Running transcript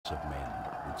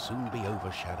soon be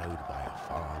overshadowed by a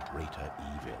far greater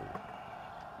evil.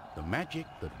 The magic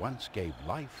that once gave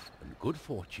life and good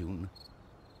fortune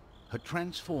had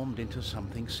transformed into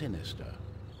something sinister.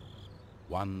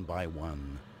 One by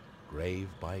one, grave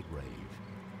by grave,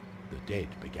 the dead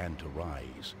began to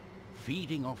rise,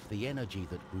 feeding off the energy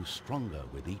that grew stronger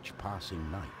with each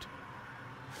passing night.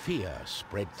 Fear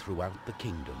spread throughout the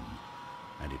kingdom,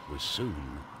 and it was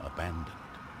soon abandoned.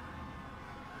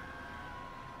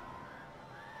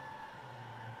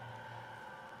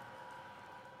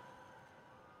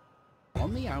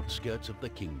 On the outskirts of the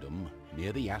kingdom,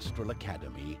 near the Astral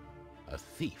Academy, a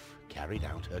thief carried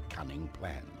out her cunning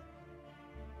plan.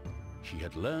 She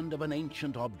had learned of an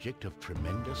ancient object of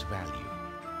tremendous value.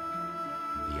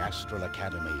 The Astral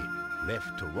Academy,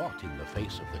 left to rot in the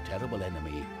face of the terrible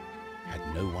enemy,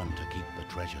 had no one to keep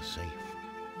the treasure safe.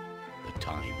 The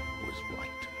time was right.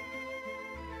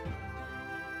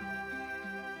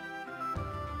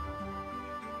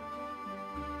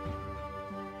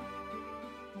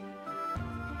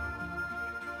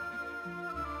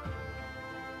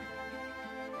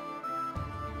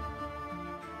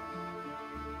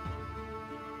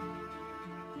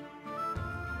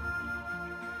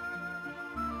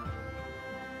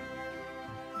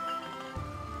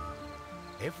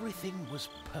 Everything was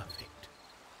perfect.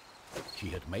 She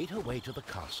had made her way to the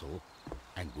castle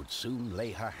and would soon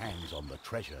lay her hands on the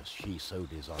treasures she so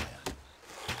desired.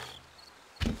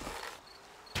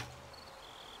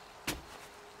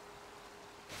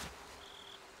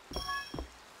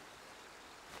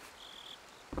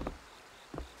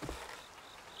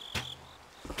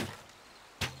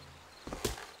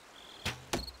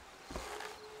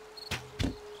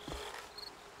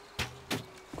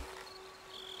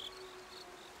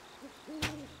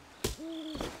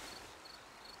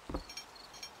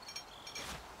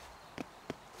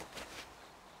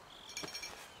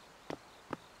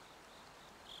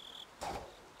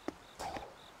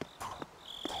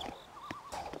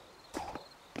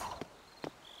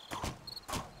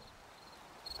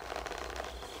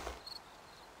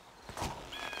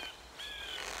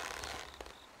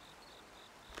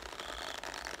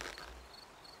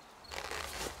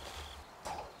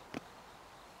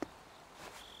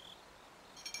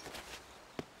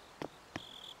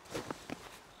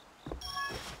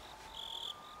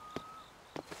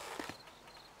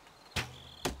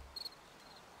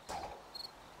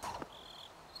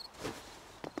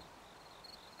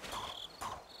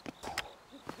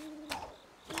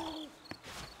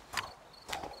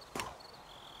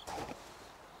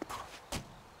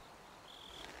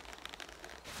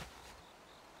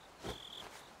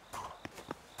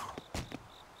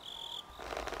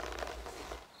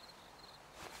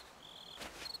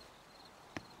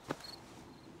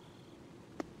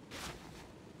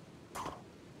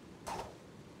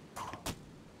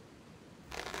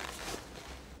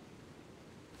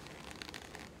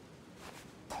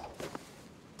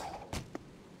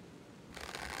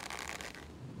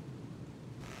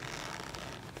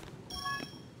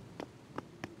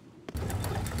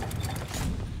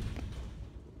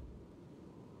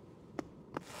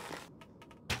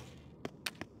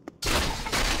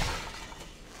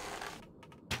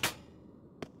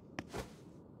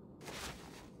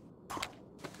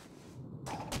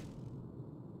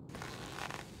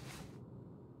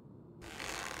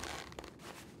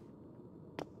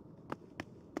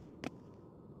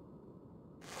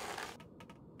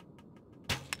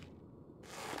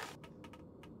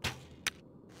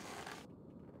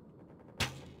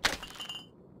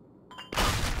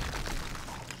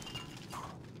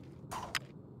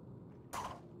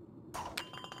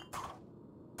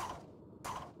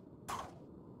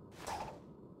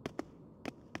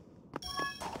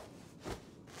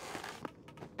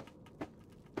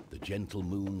 The gentle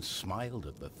moon smiled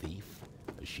at the thief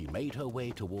as she made her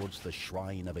way towards the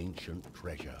shrine of ancient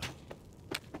treasure.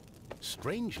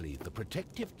 Strangely, the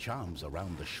protective charms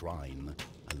around the shrine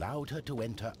allowed her to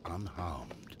enter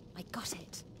unharmed. I got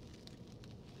it.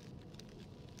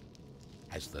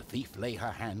 As the thief lay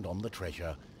her hand on the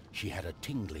treasure, she had a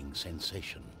tingling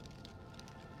sensation.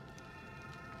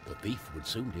 The thief would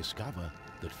soon discover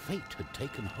that fate had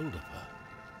taken hold of her.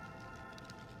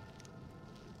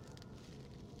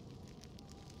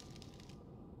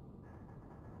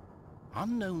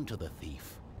 Unknown to the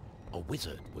thief, a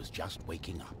wizard was just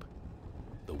waking up.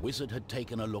 The wizard had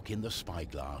taken a look in the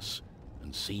spyglass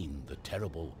and seen the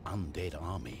terrible undead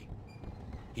army.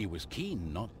 He was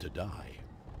keen not to die.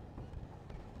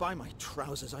 By my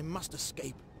trousers, I must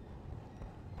escape.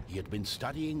 He had been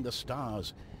studying the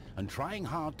stars and trying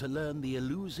hard to learn the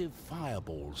elusive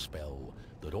fireball spell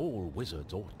that all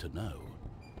wizards ought to know.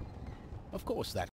 Of course, that